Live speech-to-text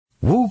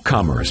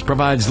WooCommerce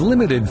provides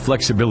limited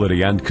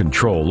flexibility and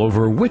control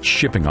over which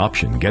shipping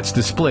option gets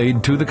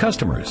displayed to the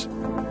customers.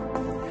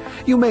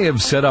 You may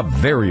have set up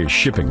various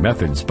shipping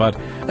methods, but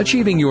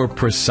achieving your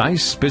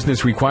precise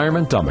business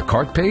requirement on the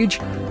cart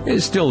page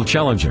is still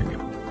challenging.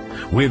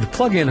 With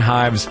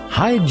PluginHive's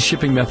Hide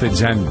Shipping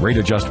Methods and Rate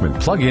Adjustment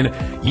plugin,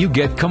 you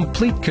get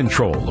complete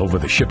control over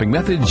the shipping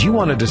methods you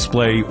want to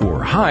display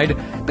or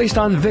hide based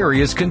on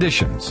various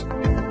conditions.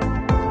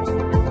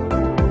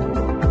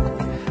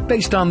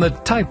 Based on the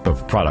type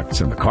of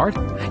products in the cart,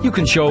 you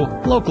can show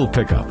local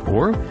pickup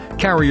or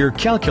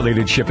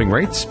carrier-calculated shipping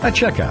rates at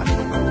checkout.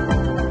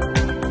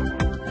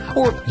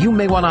 Or you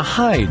may want to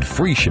hide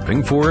free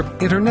shipping for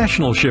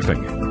international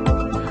shipping.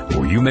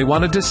 Or you may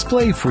want to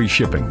display free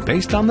shipping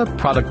based on the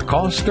product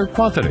cost or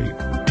quantity.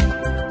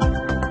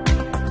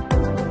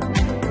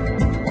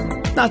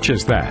 Not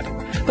just that,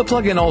 the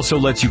plugin also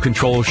lets you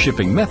control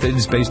shipping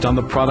methods based on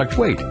the product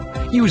weight,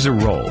 user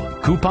role,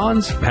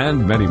 coupons,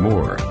 and many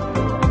more.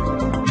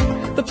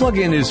 The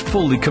plugin is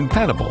fully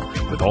compatible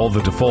with all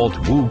the default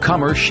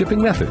WooCommerce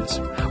shipping methods,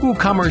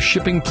 WooCommerce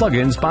shipping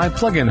plugins by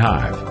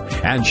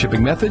PluginHive, and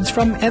shipping methods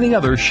from any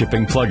other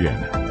shipping plugin.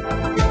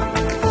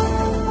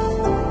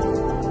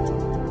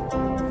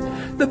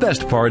 The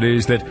best part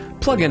is that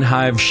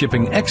PluginHive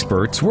shipping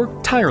experts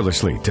work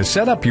tirelessly to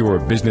set up your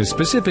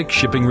business-specific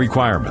shipping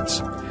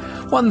requirements.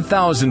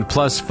 1,000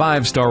 plus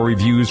 5-star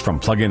reviews from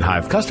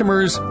PluginHive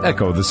customers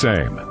echo the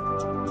same.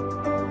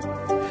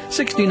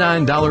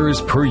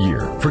 $69 per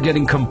year for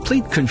getting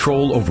complete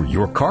control over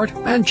your cart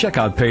and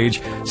checkout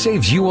page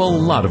saves you a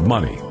lot of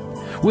money.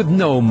 With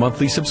no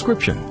monthly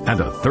subscription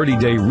and a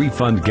 30-day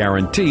refund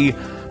guarantee,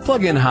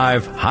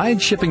 PluginHive Hide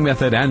Shipping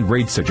Method and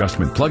Rates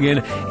Adjustment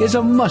plugin is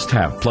a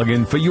must-have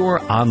plugin for your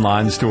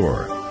online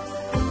store.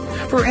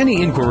 For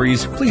any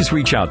inquiries, please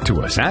reach out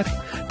to us at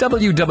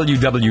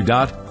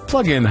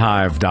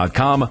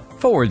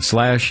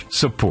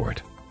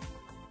www.pluginhive.com/support.